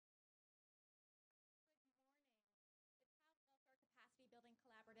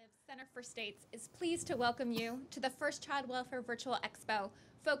Center for States is pleased to welcome you to the first Child Welfare Virtual Expo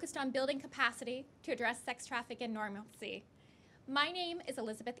focused on building capacity to address sex trafficking and normalcy. My name is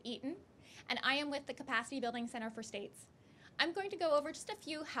Elizabeth Eaton, and I am with the Capacity Building Center for States. I'm going to go over just a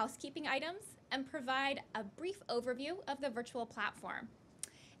few housekeeping items and provide a brief overview of the virtual platform.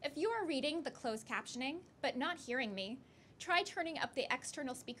 If you are reading the closed captioning but not hearing me, try turning up the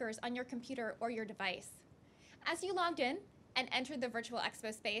external speakers on your computer or your device. As you logged in and entered the virtual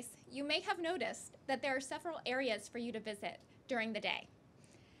expo space, you may have noticed that there are several areas for you to visit during the day.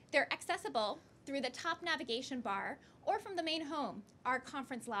 They're accessible through the top navigation bar or from the main home, our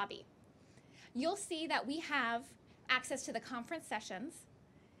conference lobby. You'll see that we have access to the conference sessions,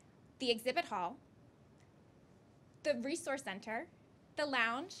 the exhibit hall, the resource center, the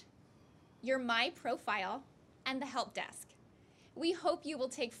lounge, your My Profile, and the help desk. We hope you will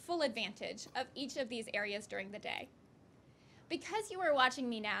take full advantage of each of these areas during the day. Because you are watching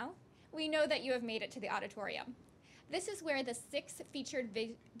me now, we know that you have made it to the auditorium. This is where the 6 featured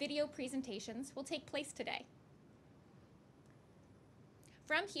video presentations will take place today.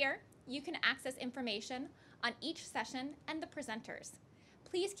 From here, you can access information on each session and the presenters.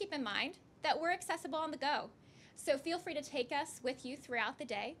 Please keep in mind that we're accessible on the go, so feel free to take us with you throughout the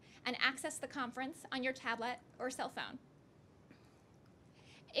day and access the conference on your tablet or cell phone.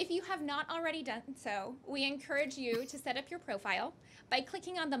 If you have not already done so, we encourage you to set up your profile by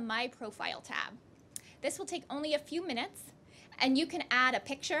clicking on the My Profile tab. This will take only a few minutes, and you can add a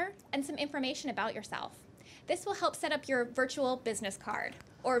picture and some information about yourself. This will help set up your virtual business card,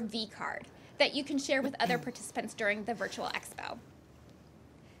 or V card, that you can share with other participants during the virtual expo.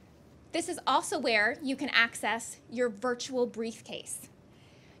 This is also where you can access your virtual briefcase.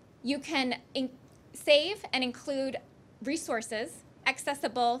 You can save and include resources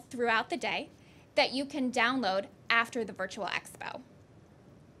accessible throughout the day that you can download after the virtual expo.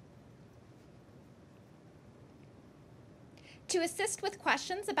 To assist with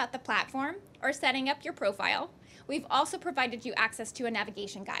questions about the platform or setting up your profile, we've also provided you access to a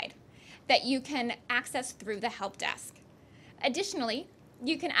navigation guide that you can access through the help desk. Additionally,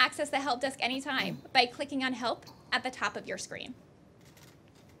 you can access the help desk anytime by clicking on Help at the top of your screen.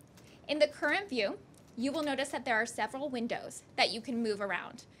 In the current view, you will notice that there are several windows that you can move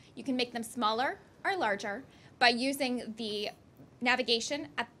around. You can make them smaller or larger by using the navigation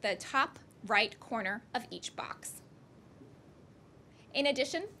at the top right corner of each box. In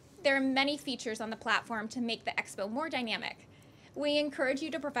addition, there are many features on the platform to make the expo more dynamic. We encourage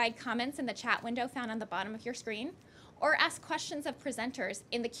you to provide comments in the chat window found on the bottom of your screen, or ask questions of presenters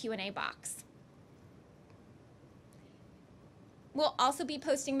in the Q&A box. We'll also be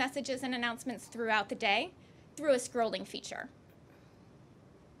posting messages and announcements throughout the day through a scrolling feature.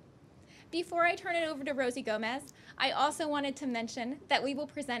 Before I turn it over to Rosie Gomez, I also wanted to mention that we will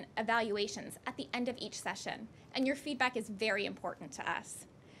present evaluations at the end of each session, and your feedback is very important to us.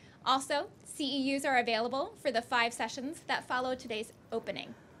 Also, CEUs are available for the 5 sessions that follow today's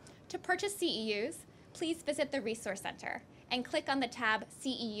opening. To purchase CEUs, please visit the Resource Center and click on the tab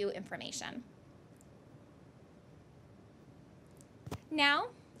CEU Information. Now,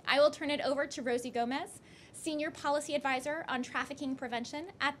 I will turn it over to Rosie Gomez, Senior Policy Advisor on Trafficking Prevention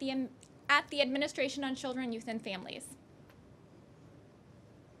at the Administration on Children, Youth, and Families.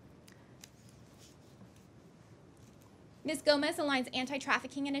 Ms. Gomez aligns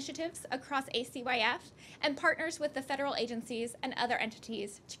anti-trafficking initiatives across ACYF and partners with the federal agencies and other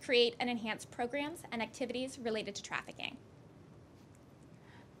entities to create and enhance programs and activities related to trafficking.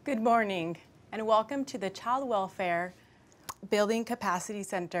 Good morning, and welcome to the Child Welfare Building Capacity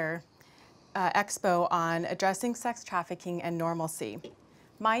Center Expo on addressing sex trafficking and normalcy.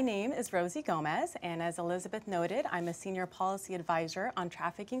 My name is Rosie Gomez, and as Elizabeth noted, I'm a Senior Policy Advisor on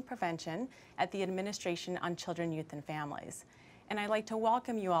Trafficking Prevention at the Administration on Children, Youth, and Families. And I'd like to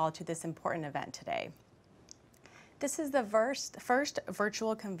welcome you all to this important event today. This is the first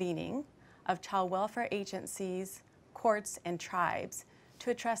virtual convening of child welfare agencies, courts, and tribes to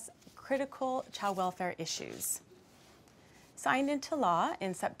address critical child welfare issues. Signed into law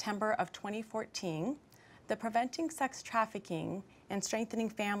in September of 2014, the Preventing Sex Trafficking and Strengthening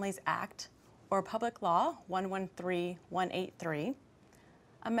Families Act, or Public Law 113183,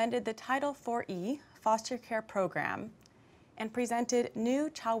 amended the Title IV-E foster care program and presented new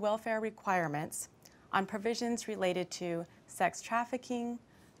child welfare requirements on provisions related to sex trafficking,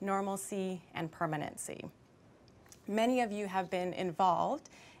 normalcy, and permanency. Many of you have been involved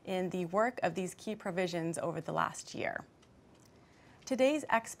in the work of these key provisions over the last year. Today's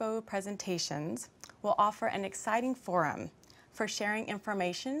expo presentations will offer an exciting forum for sharing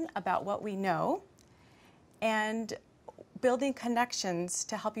information about what we know and building connections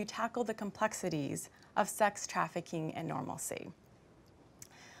to help you tackle the complexities of sex trafficking and normalcy.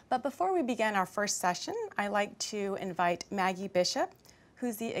 But before we begin our first session, I'd like to invite Maggie Bishop,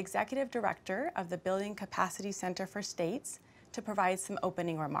 who's the Executive Director of the Building Capacity Center for States, to provide some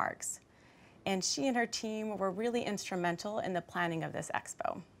opening remarks. And she and her team were really instrumental in the planning of this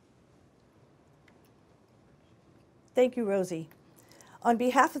expo. Thank you, Rosie. On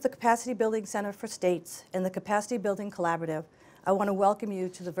behalf of the Capacity Building Center for States and the Capacity Building Collaborative, I want to welcome you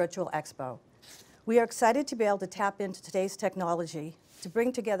to the virtual expo. We are excited to be able to tap into today's technology to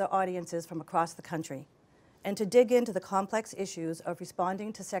bring together audiences from across the country and to dig into the complex issues of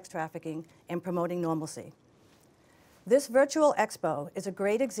responding to sex trafficking and promoting normalcy. This virtual expo is a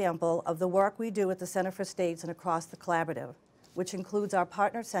great example of the work we do at the Center for States and across the Collaborative, which includes our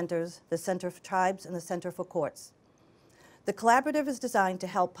partner centers, the Center for Tribes and the Center for Courts. The Collaborative is designed to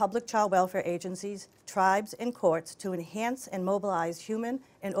help public child welfare agencies, tribes, and courts to enhance and mobilize human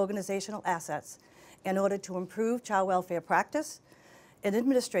and organizational assets in order to improve child welfare practice and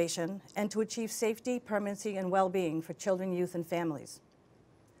administration, and to achieve safety, permanency, and well-being for children, youth, and families.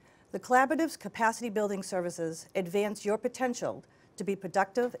 The Collaborative's capacity building services advance your potential to be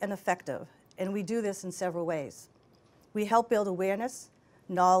productive and effective, and we do this in several ways. We help build awareness,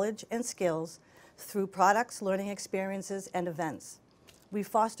 knowledge, and skills through products, learning experiences, and events. We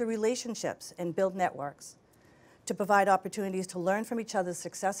foster relationships and build networks to provide opportunities to learn from each other's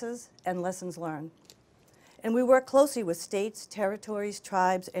successes and lessons learned. And we work closely with states, territories,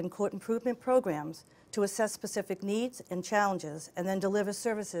 tribes, and court improvement programs to assess specific needs and challenges and then deliver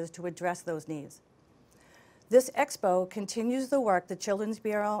services to address those needs. This expo continues the work the Children's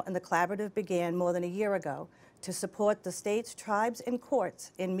Bureau and the Collaborative began more than a year ago to support the states, tribes, and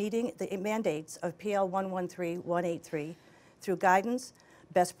courts in meeting the mandates of PL 113-183 through guidance,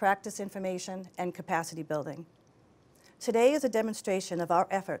 best practice information, and capacity building. Today is a demonstration of our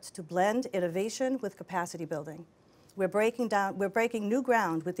efforts to blend innovation with capacity building. We're breaking new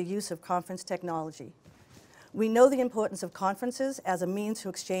ground with the use of conference technology. We know the importance of conferences as a means to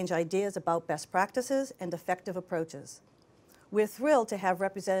exchange ideas about best practices and effective approaches. We're thrilled to have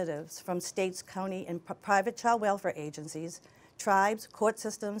representatives from states, county, and private child welfare agencies, tribes, court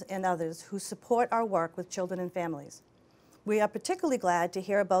systems, and others who support our work with children and families. We are particularly glad to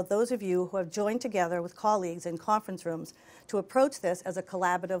hear about those of you who have joined together with colleagues in conference rooms to approach this as a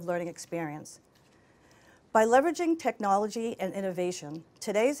collaborative learning experience. By leveraging technology and innovation,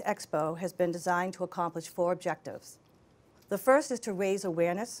 today's expo has been designed to accomplish 4 objectives. The first is to raise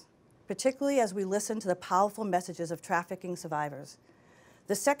awareness, particularly as we listen to the powerful messages of trafficking survivors.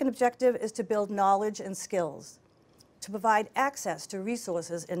 The second objective is to build knowledge and skills, to provide access to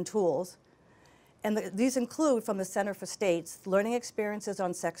resources and tools. And these include, from the Center for States, learning experiences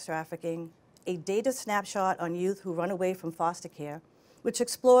on sex trafficking, a data snapshot on youth who run away from foster care, which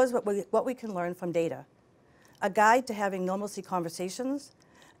explores what we can learn from data, a guide to having normalcy conversations,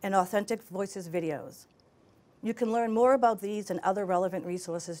 and authentic voices videos. You can learn more about these and other relevant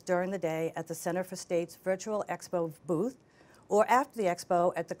resources during the day at the Center for States Virtual Expo booth or after the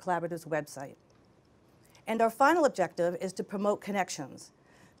expo at the Collaborative's website. And our final objective is to promote connections.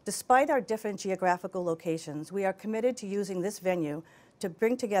 Despite our different geographical locations, we are committed to using this venue to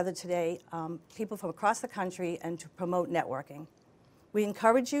bring together today people from across the country and to promote networking. We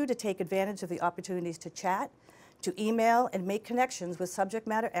encourage you to take advantage of the opportunities to chat, to email and make connections with subject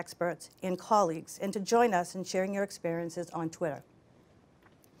matter experts and colleagues, and to join us in sharing your experiences on Twitter.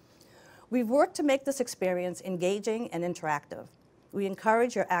 We've worked to make this experience engaging and interactive. We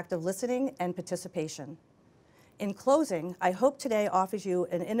encourage your active listening and participation. In closing, I hope today offers you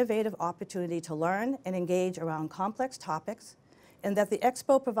an innovative opportunity to learn and engage around complex topics, and that the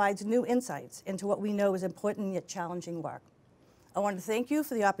expo provides new insights into what we know is important yet challenging work. I want to thank you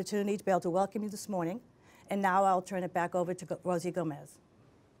for the opportunity to be able to welcome you this morning, and now I'll turn it back over to Rosie Gomez.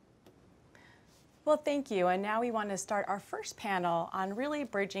 Well, thank you. And now we want to start our first panel on really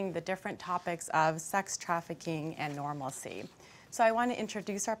bridging the different topics of sex trafficking and normalcy. So I want to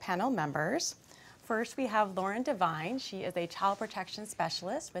introduce our panel members. First, we have Lauren Devine. She is a child protection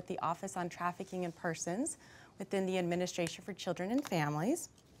specialist with the Office on Trafficking in Persons within the Administration for Children and Families.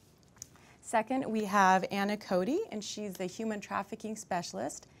 Second, we have Anna Cody, and she's the human trafficking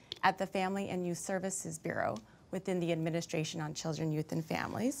specialist at the Family and Youth Services Bureau within the Administration on Children, Youth, and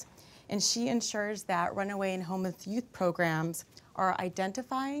Families. And she ensures that runaway and homeless youth programs are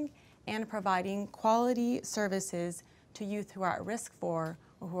identifying and providing quality services to youth who are at risk for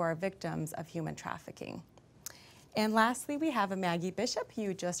or who are victims of human trafficking. And lastly, we have Maggie Bishop, who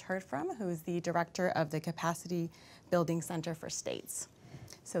you just heard from, who is the director of the Capacity Building Center for States.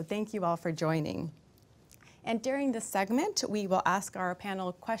 So thank you all for joining. And during this segment, we will ask our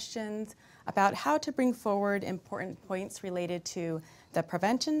panel questions about how to bring forward important points related to the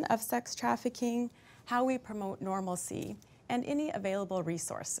prevention of sex trafficking, how we promote normalcy, and any available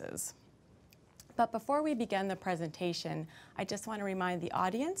resources. But before we begin the presentation, I just want to remind the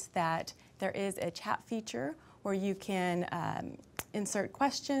audience that there is a chat feature where you can insert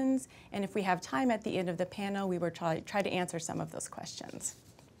questions, and if we have time at the end of the panel, we will try to answer some of those questions.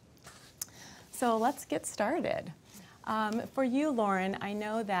 So let's get started. For you, Lauren, I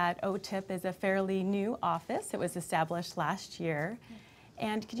know that OTIP is a fairly new office. It was established last year.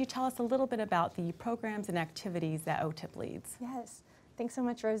 And could you tell us a little bit about the programs and activities that OTIP leads? Yes, thanks so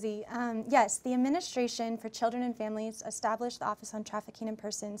much, Rosie. Yes, the Administration for Children and Families established the Office on Trafficking in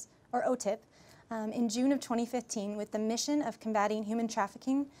Persons, or OTIP, in June of 2015 with the mission of combating human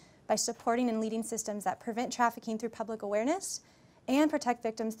trafficking by supporting and leading systems that prevent trafficking through public awareness and protect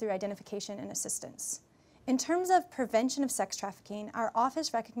victims through identification and assistance. In terms of prevention of sex trafficking, our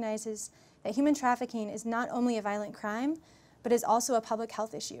office recognizes that human trafficking is not only a violent crime, but is also a public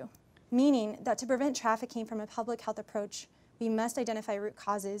health issue, meaning that to prevent trafficking from a public health approach, we must identify root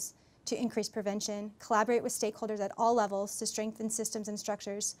causes to increase prevention, collaborate with stakeholders at all levels to strengthen systems and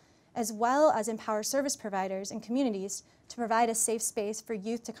structures, as well as empower service providers and communities to provide a safe space for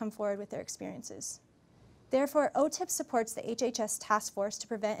youth to come forward with their experiences. Therefore, OTIP supports the HHS Task Force to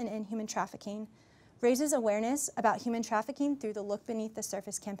Prevent and End Human Trafficking, raises awareness about human trafficking through the Look Beneath the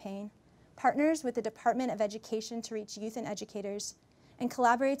Surface campaign, partners with the Department of Education to reach youth and educators, and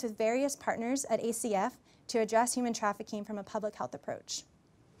collaborates with various partners at ACF to address human trafficking from a public health approach.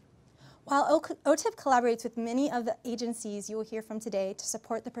 While OTIP collaborates with many of the agencies you will hear from today to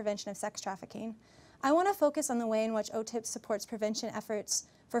support the prevention of sex trafficking, I want to focus on the way in which OTIP supports prevention efforts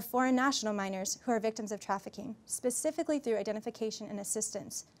for foreign national minors who are victims of trafficking, specifically through identification and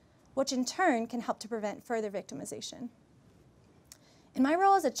assistance, which in turn can help to prevent further victimization. In my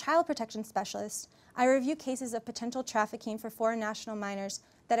role as a child protection specialist, I review cases of potential trafficking for foreign national minors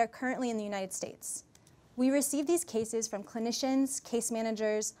that are currently in the United States. We receive these cases from clinicians, case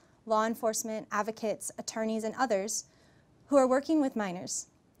managers, law enforcement, advocates, attorneys, and others who are working with minors.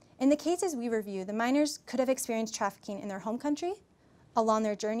 In the cases we review, the minors could have experienced trafficking in their home country, along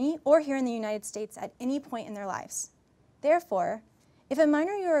their journey, or here in the United States at any point in their lives. Therefore, if a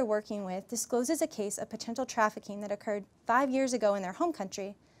minor you are working with discloses a case of potential trafficking that occurred 5 years ago in their home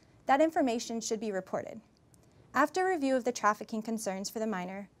country, that information should be reported. After review of the trafficking concerns for the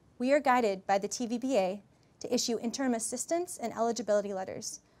minor, we are guided by the TVPA to issue interim assistance and eligibility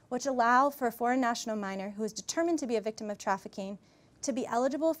letters, which allow for a foreign national minor who is determined to be a victim of trafficking to be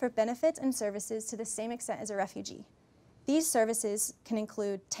eligible for benefits and services to the same extent as a refugee. These services can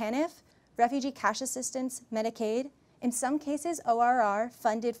include TANF, refugee cash assistance, Medicaid, in some cases ORR,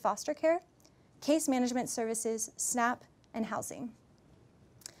 funded foster care, case management services, SNAP, and housing.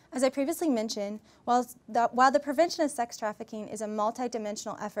 As I previously mentioned, while the prevention of sex trafficking is a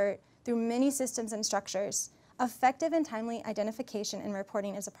multidimensional effort through many systems and structures, effective and timely identification and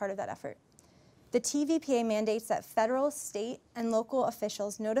reporting is a part of that effort. The TVPA mandates that federal, state, and local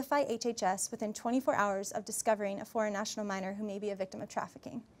officials notify HHS within 24 hours of discovering a foreign national minor who may be a victim of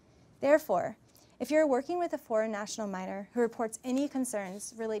trafficking. Therefore, if you're working with a foreign national minor who reports any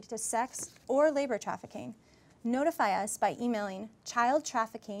concerns related to sex or labor trafficking, notify us by emailing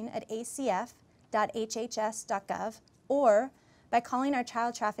childtrafficking@acf.hhs.gov or by calling our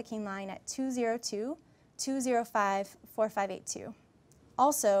child trafficking line at 202-205-4582.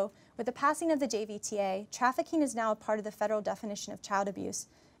 Also, with the passing of the JVTA, trafficking is now a part of the federal definition of child abuse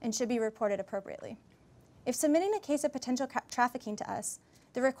and should be reported appropriately. If submitting a case of potential trafficking to us,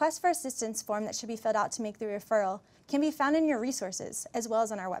 the request for assistance form that should be filled out to make the referral can be found in your resources as well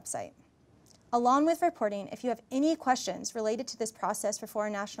as on our website. Along with reporting, if you have any questions related to this process for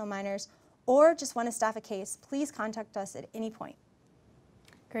foreign national minors or just want to staff a case, please contact us at any point.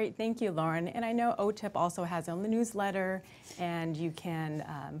 Great, thank you, Lauren. And I know OTIP also has a newsletter, and you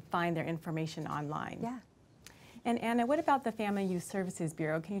can find their information online. Yeah. And Anna, what about the Family Youth Services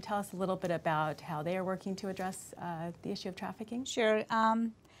Bureau? Can you tell us a little bit about how they are working to address the issue of trafficking? Sure.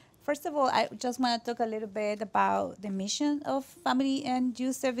 First of all, I just want to talk a little bit about the mission of Family and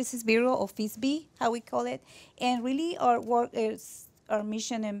Youth Services Bureau, or FISB, how we call it. And really our work is, our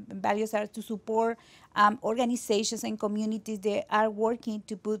mission and values are to support organizations and communities that are working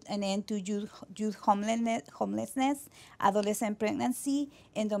to put an end to youth homelessness, adolescent pregnancy,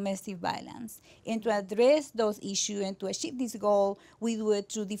 and domestic violence. And to address those issues and to achieve this goal, we do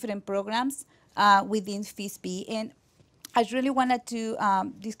it through different programs within FISB. And I really wanted to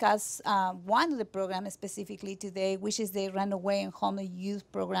discuss one of the programs specifically today, which is the Runaway and Homeless Youth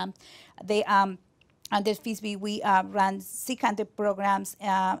Program. They under FISB, we run 600 programs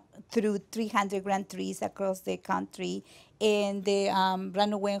through 300 grantees across the country. And the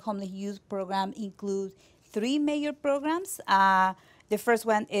Runaway and Homeless Youth Program includes 3 major programs. The first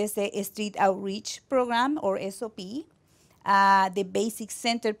one is the Street Outreach Program, or SOP, the Basic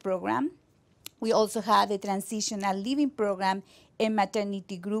Center Program. We also have the Transitional Living Program and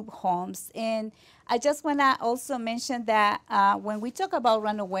maternity group homes. And I just want to also mention that when we talk about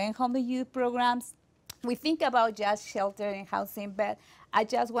Runaway and Homeless Youth Programs, we think about just shelter and housing, but I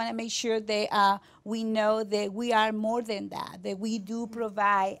just want to make sure that we know that we are more than that we do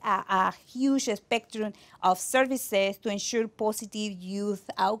provide a huge spectrum of services to ensure positive youth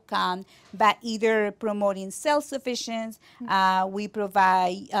outcome by either promoting self-sufficiency, we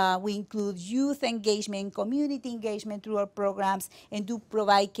include youth engagement, community engagement through our programs, and do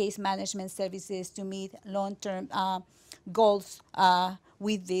provide case management services to meet long-term goals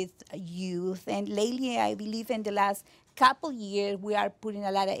with this youth. And lately, I believe in the last couple years, we are putting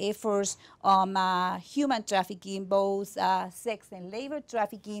a lot of efforts on human trafficking, both sex and labor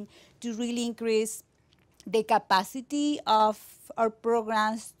trafficking, to really increase the capacity of our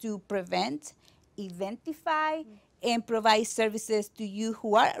programs to prevent, identify, and provide services to youth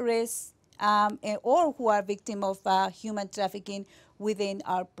who are at risk or who are victims of human trafficking within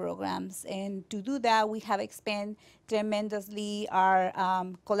our programs. And to do that, we have expanded tremendously our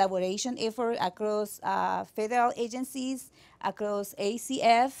collaboration effort across federal agencies, across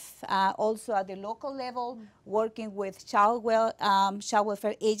ACF, also at the local level, working with child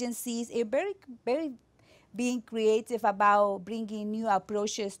welfare agencies, very being creative about bringing new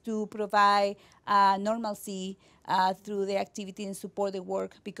approaches to provide normalcy through the activity and support the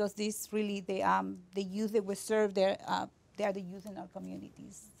work, because this really, the youth that we serve, they are the youth in our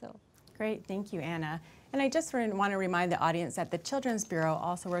communities. So. Great, thank you, Anna. And I just want to remind the audience that the Children's Bureau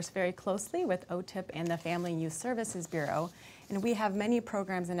also works very closely with OTIP and the Family and Youth Services Bureau, and we have many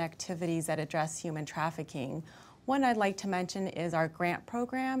programs and activities that address human trafficking. One I'd like to mention is our grant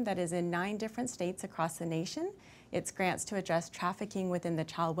program that is in 9 different states across the nation. It's grants to address trafficking within the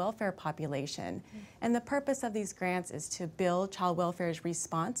child welfare population. And the purpose of these grants is to build child welfare's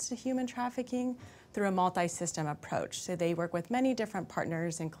response to human trafficking through a multi-system approach. So they work with many different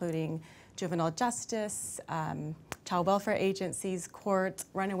partners, including juvenile justice, child welfare agencies, courts,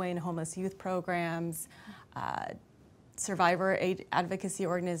 runaway and homeless youth programs, survivor advocacy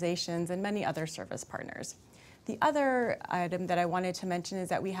organizations, and many other service partners. The other item that I wanted to mention is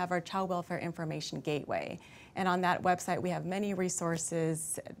that we have our Child Welfare Information Gateway. And on that website, we have many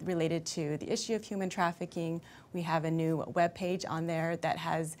resources related to the issue of human trafficking. We have a new webpage on there that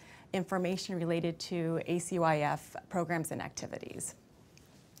has information related to ACYF programs and activities.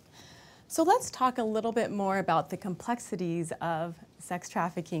 So let's talk a little bit more about the complexities of sex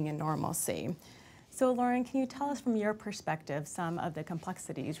trafficking and normalcy. So Lauren, can you tell us from your perspective some of the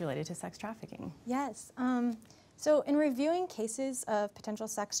complexities related to sex trafficking? Yes. So in reviewing cases of potential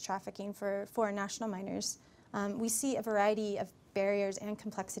sex trafficking for foreign national minors, we see a variety of barriers and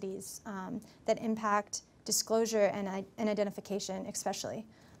complexities that impact disclosure and identification especially.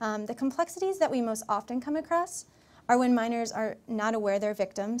 The complexities that we most often come across are when minors are not aware they're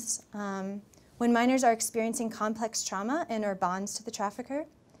victims, when minors are experiencing complex trauma and or bonds to the trafficker,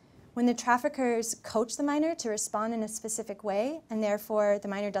 when the traffickers coach the minor to respond in a specific way and therefore the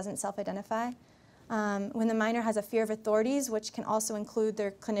minor doesn't self-identify, when the minor has a fear of authorities, which can also include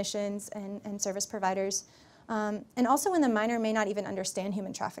their clinicians and service providers, and also when the minor may not even understand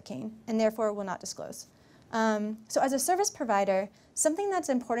human trafficking and therefore will not disclose. So as a service provider, something that's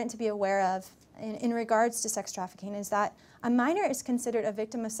important to be aware of in regards to sex trafficking is that a minor is considered a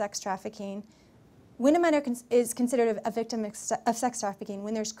victim of sex trafficking when a minor is considered a victim of sex trafficking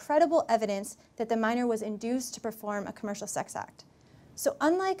when there's credible evidence that the minor was induced to perform a commercial sex act. So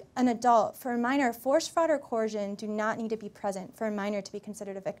unlike an adult, for a minor, force, fraud, or coercion do not need to be present for a minor to be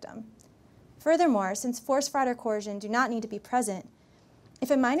considered a victim. Furthermore, since force, fraud, or coercion do not need to be present,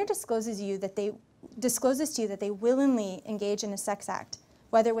 if a minor discloses to you that they willingly engage in a sex act,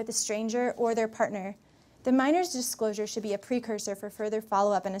 whether with a stranger or their partner, the minor's disclosure should be a precursor for further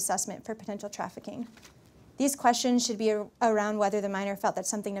follow-up and assessment for potential trafficking. These questions should be around whether the minor felt that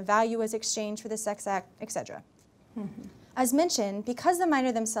something of value was exchanged for the sex act, etc. As mentioned, because the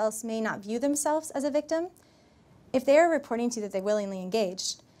minor themselves may not view themselves as a victim, if they are reporting to you that they willingly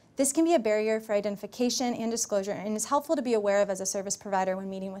engaged, this can be a barrier for identification and disclosure and is helpful to be aware of as a service provider when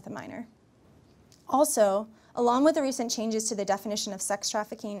meeting with a minor. Also, along with the recent changes to the definition of sex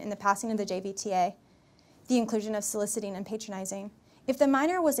trafficking and the passing of the JVTA, the inclusion of soliciting and patronizing, if the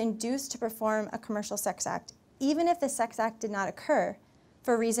minor was induced to perform a commercial sex act, even if the sex act did not occur,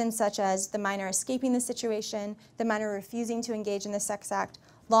 for reasons such as the minor escaping the situation, the minor refusing to engage in the sex act,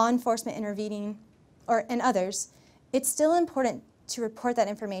 law enforcement intervening, and others, it's still important to report that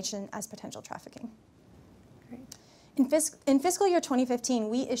information as potential trafficking. Great. In fiscal year 2015,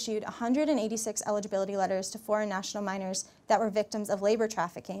 we issued 186 eligibility letters to foreign national minors that were victims of labor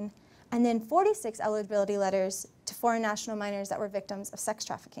trafficking, and then 46 eligibility letters to foreign national minors that were victims of sex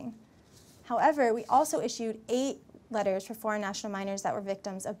trafficking. However, we also issued 8 letters for foreign national minors that were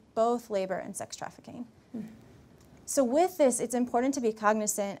victims of both labor and sex trafficking. So with this, it's important to be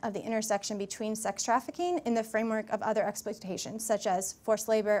cognizant of the intersection between sex trafficking in the framework of other exploitations, such as forced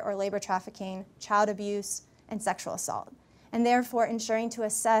labor or labor trafficking, child abuse, and sexual assault, and therefore ensuring to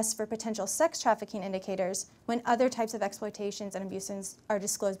assess for potential sex trafficking indicators when other types of exploitations and abuses are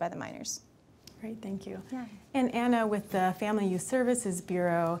disclosed by the minors. Great, thank you. Yeah. And Anna, with the Family Youth Services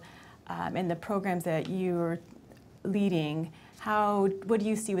Bureau and the programs that you're leading, what do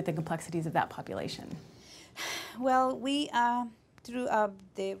you see with the complexities of that population? Well, we, through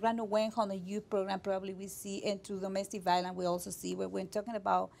the Runaway Home Youth Program, probably we see, and through domestic violence, we also see where we're talking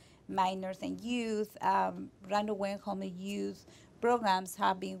about minors and youth, runaway home youth programs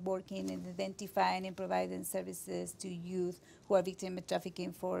have been working in identifying and providing services to youth who are victims of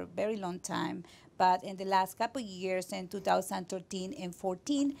trafficking for a very long time. But in the last couple of years, in 2013 and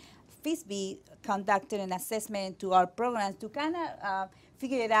 14, FISB conducted an assessment to our programs to kind of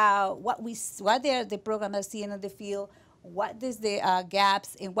figure it out what are the programs are seeing in the field, what is the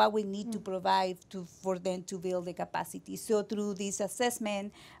gaps, and what we need to provide for them to build the capacity. So through this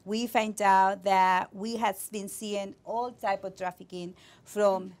assessment, we find out that we have been seeing all type of trafficking,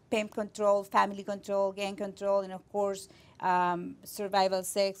 from pimp control, family control, gang control, and of course, survival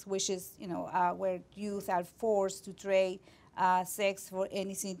sex, which is where youth are forced to trade sex for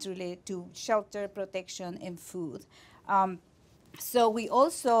anything related to shelter, protection, and food. So we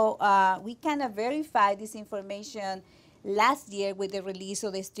also, we kind of verified this information last year with the release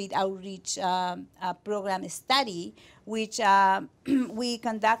of the Street Outreach Program study, which we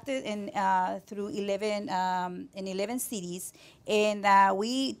conducted through 11 cities. And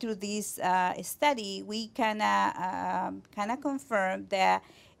we, through this study, we kind of confirmed that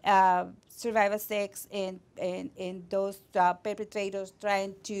survival sex and those perpetrators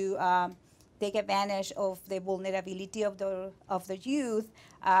trying to take advantage of the vulnerability of the youth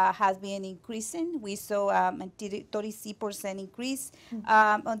has been increasing. We saw a 36% increase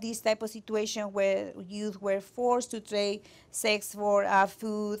on this type of situation where youth were forced to trade sex for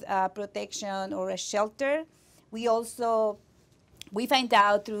food, protection, or a shelter. We find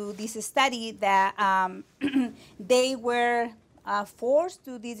out through this study that they were forced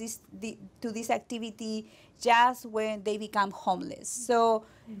to this activity just when they become homeless. So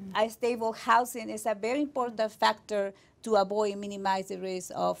a stable housing is a very important factor to avoid and minimize the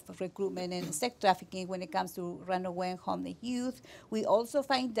risk of recruitment and sex trafficking when it comes to runaway and homeless youth. We also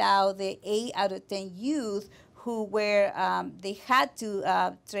find out that 8 out of 10 youth who were, they had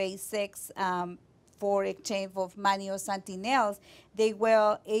to trade sex for exchange of money or something else, they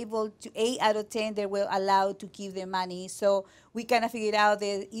were able to, 8 out of 10, they were allowed to keep the money. So we kind of figured out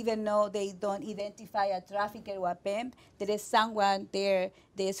that even though they don't identify a trafficker or a pimp, there is someone there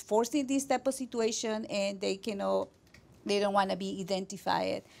that is forcing this type of situation, and they don't want to be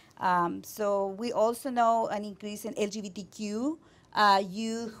identified. So we also know an increase in LGBTQ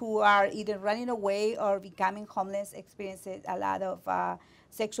youth who are either running away or becoming homeless experiences a lot of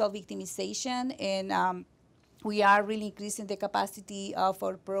sexual victimization, and we are really increasing the capacity of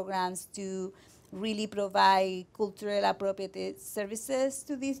our programs to really provide culturally appropriate services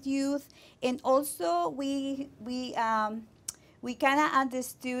to these youth. And also we kind of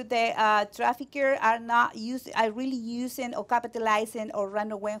understood that traffickers are really using or capitalizing or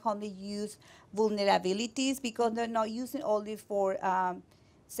runaway homeless youth vulnerabilities, because they're not using only for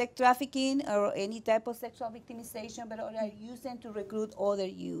sex trafficking or any type of sexual victimization, but are using to recruit other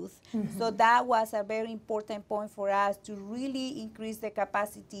youth. Mm-hmm. So that was a very important point for us to really increase the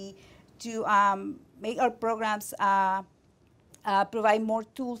capacity to make our programs provide more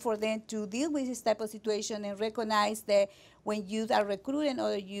tools for them to deal with this type of situation, and recognize that when youth are recruiting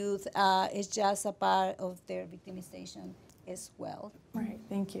other youth, it's just a part of their victimization as well. Right,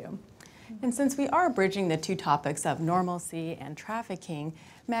 thank you. And since we are bridging the two topics of normalcy and trafficking,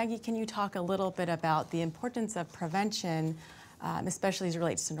 Maggie, can you talk a little bit about the importance of prevention, especially as it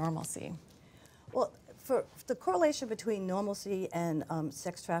relates to normalcy? Well, for the correlation between normalcy and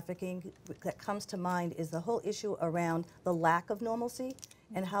sex trafficking that comes to mind is the whole issue around the lack of normalcy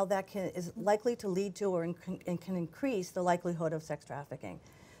and how that is likely to lead to and can increase the likelihood of sex trafficking.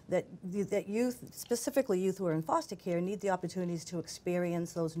 that youth, specifically youth who are in foster care, need the opportunities to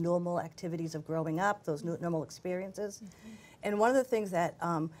experience those normal activities of growing up, those normal experiences. And one of the things that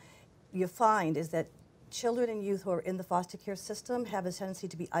you find is that children and youth who are in the foster care system have a tendency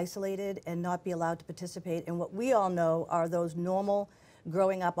to be isolated and not be allowed to participate in what we all know are those normal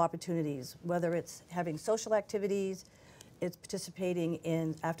growing up opportunities, whether it's having social activities, it's participating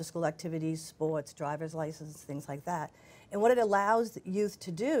in after-school activities, sports, driver's license, things like that. And what it allows youth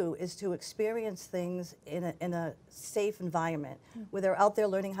to do is to experience things in a safe environment, where they're out there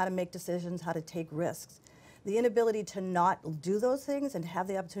learning how to make decisions, how to take risks. The inability to not do those things and have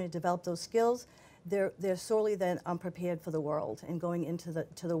the opportunity to develop those skills, they're sorely then unprepared for the world and going into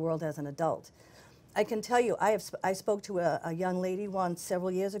the world as an adult. I can tell you, I spoke to a young lady once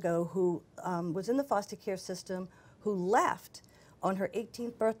several years ago who was in the foster care system, who left on her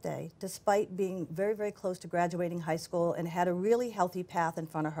 18th birthday, despite being very, very close to graduating high school and had a really healthy path in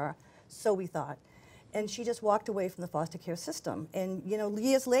front of her, so we thought. And she just walked away from the foster care system. And you know,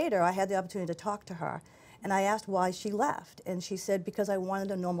 years later, I had the opportunity to talk to her, and I asked why she left. And she said, because I wanted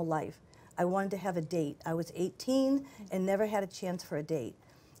a normal life. I wanted to have a date. I was 18 and never had a chance for a date.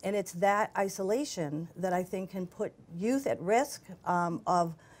 And it's that isolation that I think can put youth at risk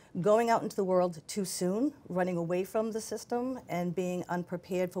of going out into the world too soon, running away from the system, and being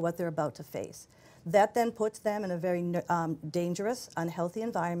unprepared for what they're about to face. That then puts them in a very dangerous, unhealthy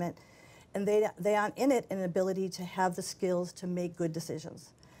environment, and they aren't in it an ability to have the skills to make good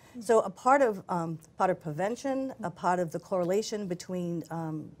decisions. So a part of prevention, a part of the correlation between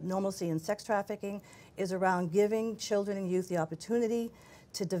normalcy and sex trafficking is around giving children and youth the opportunity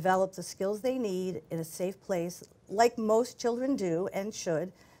to develop the skills they need in a safe place, like most children do and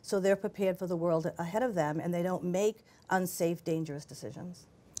should, so they're prepared for the world ahead of them and they don't make unsafe, dangerous decisions.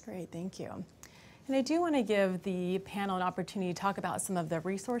 Great, thank you. And I do want to give the panel an opportunity to talk about some of the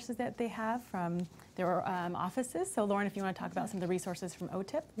resources that they have from their offices. So Lauren, if you want to talk about some of the resources from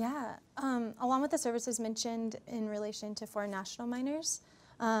OTIP. Yeah, along with the services mentioned in relation to foreign national minors,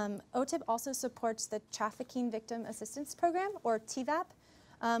 OTIP also supports the Trafficking Victim Assistance Program, or TVAP,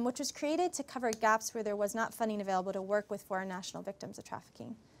 which was created to cover gaps where there was not funding available to work with foreign national victims of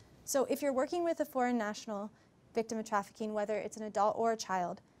trafficking. So if you're working with a foreign national victim of trafficking, whether it's an adult or a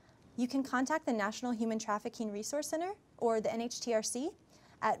child, you can contact the National Human Trafficking Resource Center, or the NHTRC,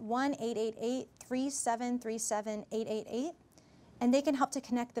 at 1-888-3737-888, and they can help to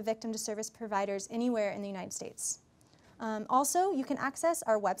connect the victim to service providers anywhere in the United States. Also, you can access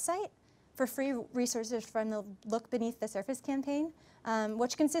our website for free resources from the Look Beneath the Surface campaign,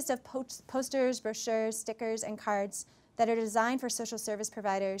 which consists of posters, brochures, stickers, and cards that are designed for social service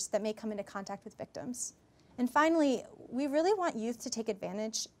providers that may come into contact with victims. And finally, we really want youth to take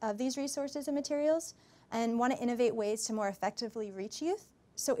advantage of these resources and materials and want to innovate ways to more effectively reach youth.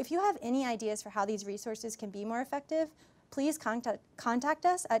 So if you have any ideas for how these resources can be more effective, please contact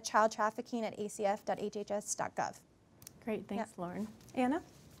us at childtrafficking@acf.hhs.gov. Great, thanks, Lauren. Anna?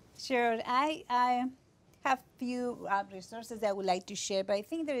 Sure. I have few resources that I would like to share, but I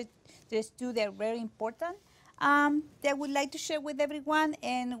think there's two that are very important that I would like to share with everyone.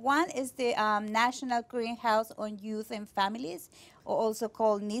 And one is the National Clearinghouse on Youth and Families, or also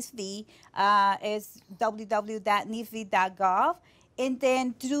called NISV. It's www.nisv.gov. And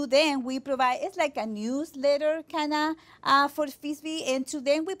then through them, we provide, it's like a newsletter kind of for FISB. And through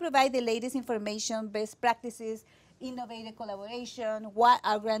them, we provide the latest information, best practices, innovative collaboration, what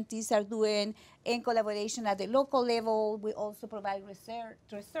our grantees are doing in collaboration at the local level. We also provide research.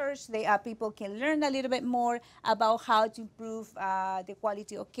 People can learn a little bit more about how to improve the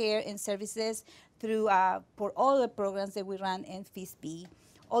quality of care and services through for all the programs that we run in FISB.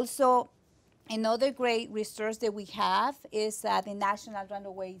 Also, another great resource that we have is the National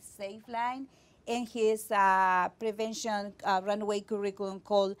Runaway Safe Line and his prevention runaway curriculum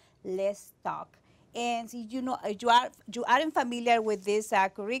called Let's Talk. And you know, you aren't familiar with this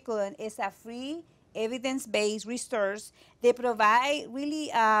curriculum, it's a free evidence-based resource. They provide really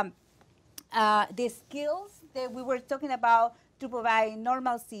the skills that we were talking about to provide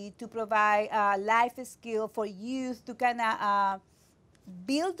normalcy, to provide life skill for youth to kind of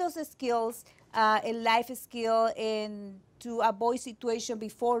build those skills, a life skill, and to avoid situation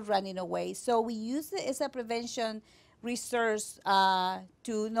before running away. So we use it as a prevention resource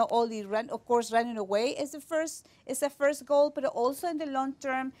to not only running away is the first goal, but also in the long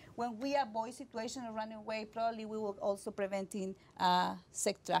term, when we avoid situation of running away, probably we will also preventing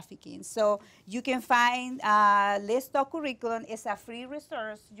sex trafficking. So you can find Let's Talk curriculum. It's a free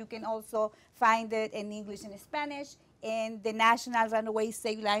resource. You can also find it in English and Spanish. And the National Runaway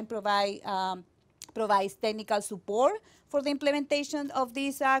Safe Line provide provides technical support for the implementation of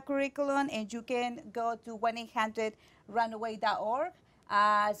this curriculum, and you can go to 1-800-runaway.org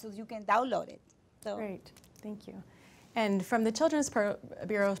so you can download it. So. Great, thank you. And from the Children's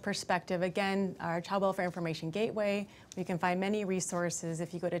Bureau's perspective, again, our Child Welfare Information Gateway, we can find many resources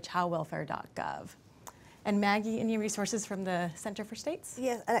if you go to childwelfare.gov. And Maggie, any resources from the Center for States?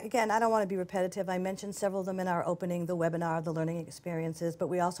 Yes, again, I don't want to be repetitive. I mentioned several of them in our opening, the webinar, the learning experiences, but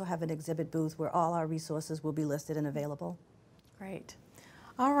we also have an exhibit booth where all our resources will be listed and available. Great.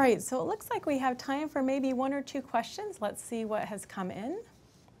 All right, so it looks like we have time for maybe 1 or 2 questions. Let's see what has come in.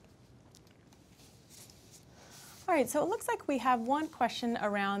 All right, so it looks like we have one question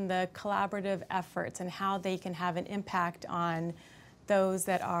around the collaborative efforts and how they can have an impact on those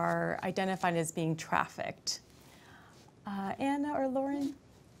that are identified as being trafficked. Anna or Lauren?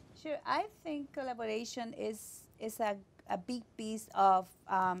 Sure, I think collaboration is a big piece of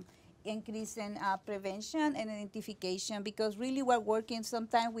increasing prevention and identification, because really we're working,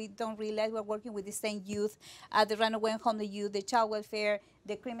 sometimes we don't realize we're working with the same youth, the runaway and homeless youth, the child welfare,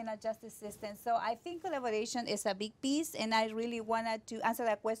 the criminal justice system. So I think collaboration is a big piece, and I really wanted to answer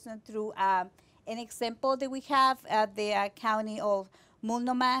that question through an example that we have at the county of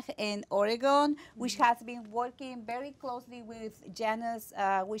Multnomah in Oregon, which has been working very closely with Janus,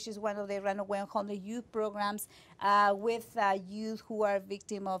 which is one of the runaway and homeless youth programs, with youth who are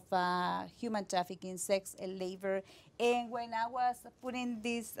victims of human trafficking, sex, and labor. And when I was putting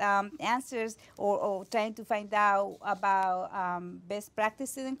these answers or trying to find out about best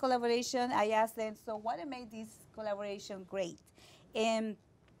practices in collaboration, I asked them, so what made this collaboration great? And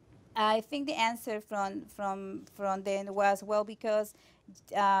I think the answer from them was, well, because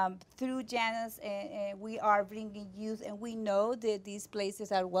through Janus, we are bringing youth, and we know that these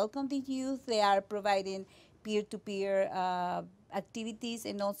places are welcoming youth. They are providing peer-to-peer activities,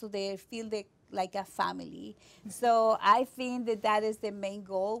 and also they feel like a family. So I think that is the main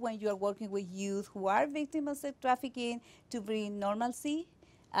goal when you are working with youth who are victims of sex trafficking, to bring normalcy,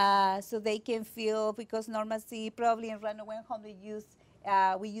 so they can feel, because normalcy probably in runaway and homeless youth,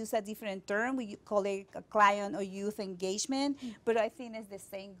 we use a different term. We call it a client or youth engagement, but I think it's the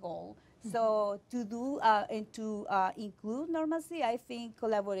same goal. So to do and to include normalcy, I think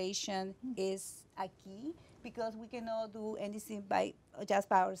collaboration is a key, because we cannot do anything just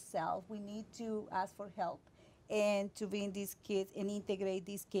by ourselves. We need to ask for help and to bring these kids and integrate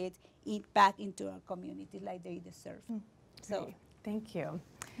these kids back into our community like they deserve. So, thank you.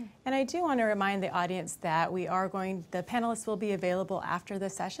 And I do want to remind the audience that the panelists will be available after the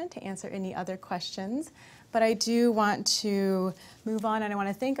session to answer any other questions. But I do want to move on, and I want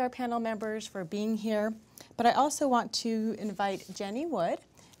to thank our panel members for being here. But I also want to invite Jenny Wood,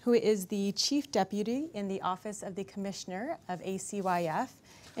 who is the Chief Deputy in the Office of the Commissioner of ACYF,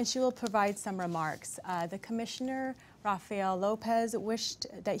 and she will provide some remarks. The Commissioner, Rafael Lopez, wished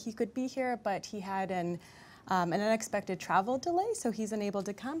that he could be here, but he had an unexpected travel delay, so he's unable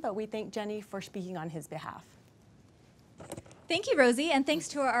to come, but we thank Jenny for speaking on his behalf. Thank you, Rosie, and thanks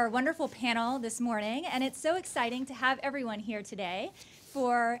to our wonderful panel this morning. And it's so exciting to have everyone here today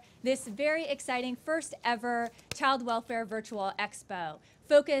for this very exciting first ever Child Welfare Virtual Expo,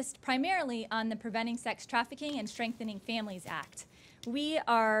 focused primarily on the Preventing Sex Trafficking and Strengthening Families Act. We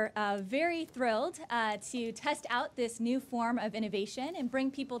are very thrilled to test out this new form of innovation and bring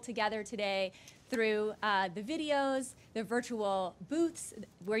people together today through the videos, the virtual booths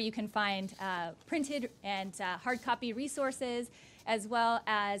where you can find printed and hard copy resources, as well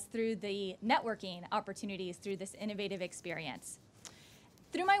as through the networking opportunities through this innovative experience.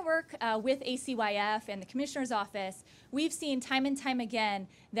 Through my work with ACYF and the Commissioner's Office, we've seen time and time again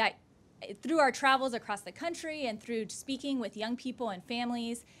that through our travels across the country and through speaking with young people and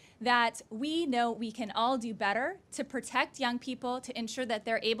families, that we know we can all do better to protect young people, to ensure that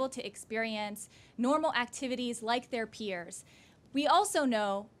they're able to experience normal activities like their peers. We also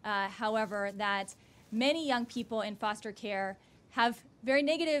know, however, that many young people in foster care have very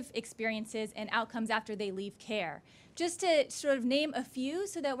negative experiences and outcomes after they leave care. Just to sort of name a few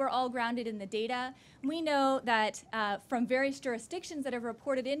so that we're all grounded in the data, we know that from various jurisdictions that have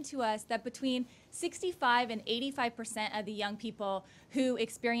reported into us that between 65 and 85% of the young people who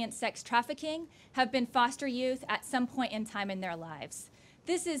experience sex trafficking have been foster youth at some point in time in their lives.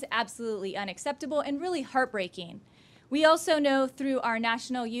 This is absolutely unacceptable and really heartbreaking. We also know through our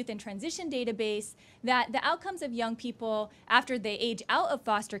National Youth in Transition database that the outcomes of young people after they age out of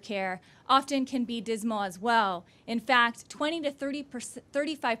foster care often can be dismal as well. In fact, 20 to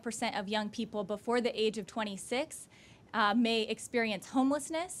 35% of young people before the age of 26 may experience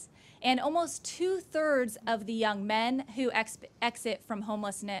homelessness, and almost 2/3 of the young men who exit from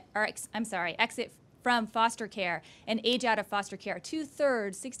homelessness, or exit from foster care and age out of foster care,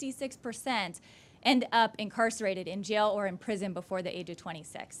 2/3, 66%, end up incarcerated in jail or in prison before the age of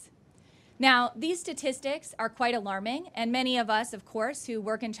 26. Now, these statistics are quite alarming, and many of us, of course, who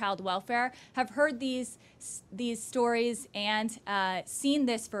work in child welfare have heard these stories and seen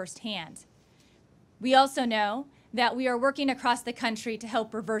this firsthand. We also know that we are working across the country to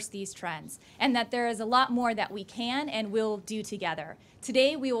help reverse these trends, and that there is a lot more that we can and will do together.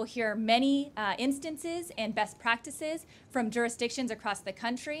 Today, we will hear many instances and best practices from jurisdictions across the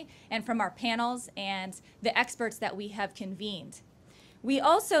country and from our panels and the experts that we have convened. We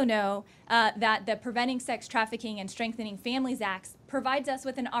also know that the Preventing Sex Trafficking and Strengthening Families Act provides us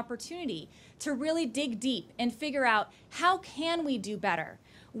with an opportunity to really dig deep and figure out how can we do better?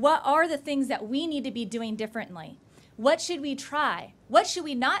 What are the things that we need to be doing differently? What should we try? What should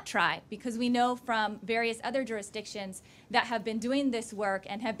we not try? Because we know from various other jurisdictions that have been doing this work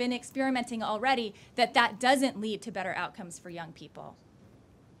and have been experimenting already that that doesn't lead to better outcomes for young people.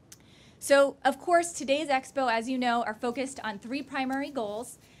 So, of course, today's expo, as you know, are focused on 3 primary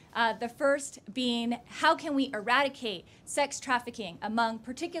goals. The first being, how can we eradicate sex trafficking among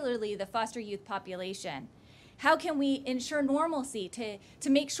particularly the foster youth population? How can we ensure normalcy to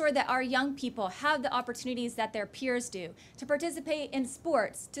make sure that our young people have the opportunities that their peers do, to participate in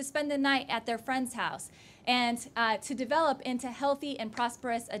sports, to spend the night at their friend's house, and to develop into healthy and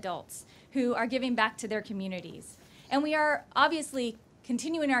prosperous adults who are giving back to their communities? And we are obviously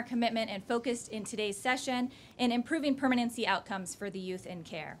continuing our commitment and focused in today's session in improving permanency outcomes for the youth in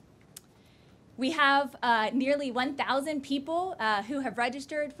care. We have nearly 1,000 people who have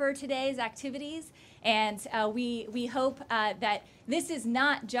registered for today's activities, and we hope that this is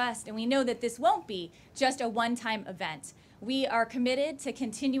not just, and we know that this won't be, just a one-time event. We are committed to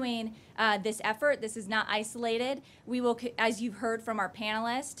continuing this effort. This is not isolated. We will, as you've heard from our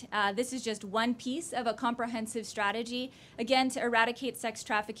panelists, this is just one piece of a comprehensive strategy, again, to eradicate sex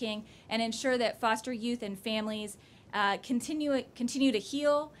trafficking and ensure that foster youth and families continue to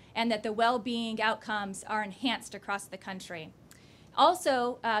heal and that the well-being outcomes are enhanced across the country.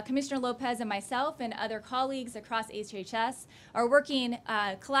 Also, Commissioner Lopez and myself and other colleagues across HHS are working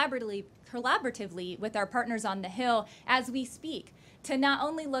collaboratively with our partners on the Hill as we speak to not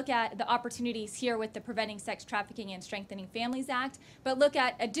only look at the opportunities here with the Preventing Sex Trafficking and Strengthening Families Act, but look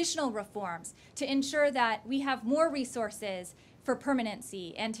at additional reforms to ensure that we have more resources for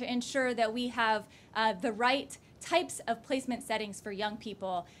permanency and to ensure that we have the right types of placement settings for young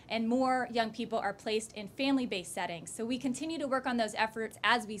people, and more young people are placed in family-based settings. So we continue to work on those efforts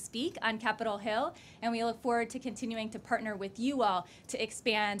as we speak on Capitol Hill, and we look forward to continuing to partner with you all to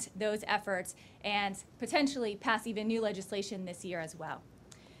expand those efforts and potentially pass even new legislation this year as well.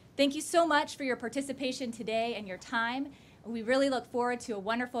 Thank you so much for your participation today and your time. We really look forward to a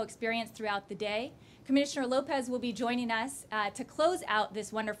wonderful experience throughout the day. Commissioner Lopez will be joining us to close out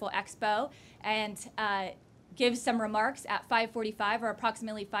this wonderful expo and give some remarks at 5:45 or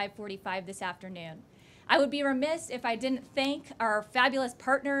approximately 5:45 this afternoon. I would be remiss if I didn't thank our fabulous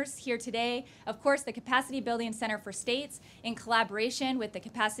partners here today. Of course, the Capacity Building Center for States in collaboration with the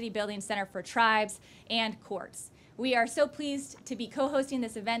Capacity Building Center for Tribes and courts. We are so pleased to be co-hosting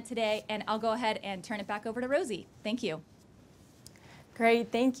this event today, and I'll go ahead and turn it back over to Rosie. Thank you.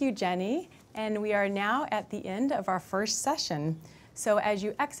 Great, thank you, Jenny. And we are now at the end of our first session. So as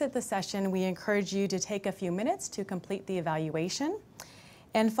you exit the session, we encourage you to take a few minutes to complete the evaluation.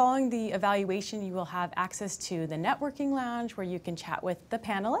 And following the evaluation, you will have access to the networking lounge where you can chat with the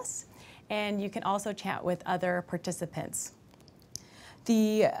panelists, and you can also chat with other participants.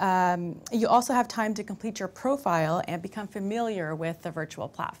 You also have time to complete your profile and become familiar with the virtual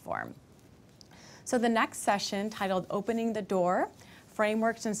platform. So the next session, titled Opening the Door,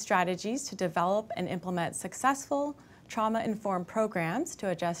 Frameworks and Strategies to Develop and Implement Successful Trauma-Informed Programs to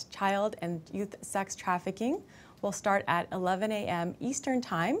Address Child and Youth Sex Trafficking, will start at 11 a.m. Eastern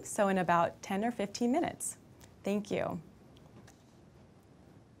Time, so in about 10 or 15 minutes. Thank you.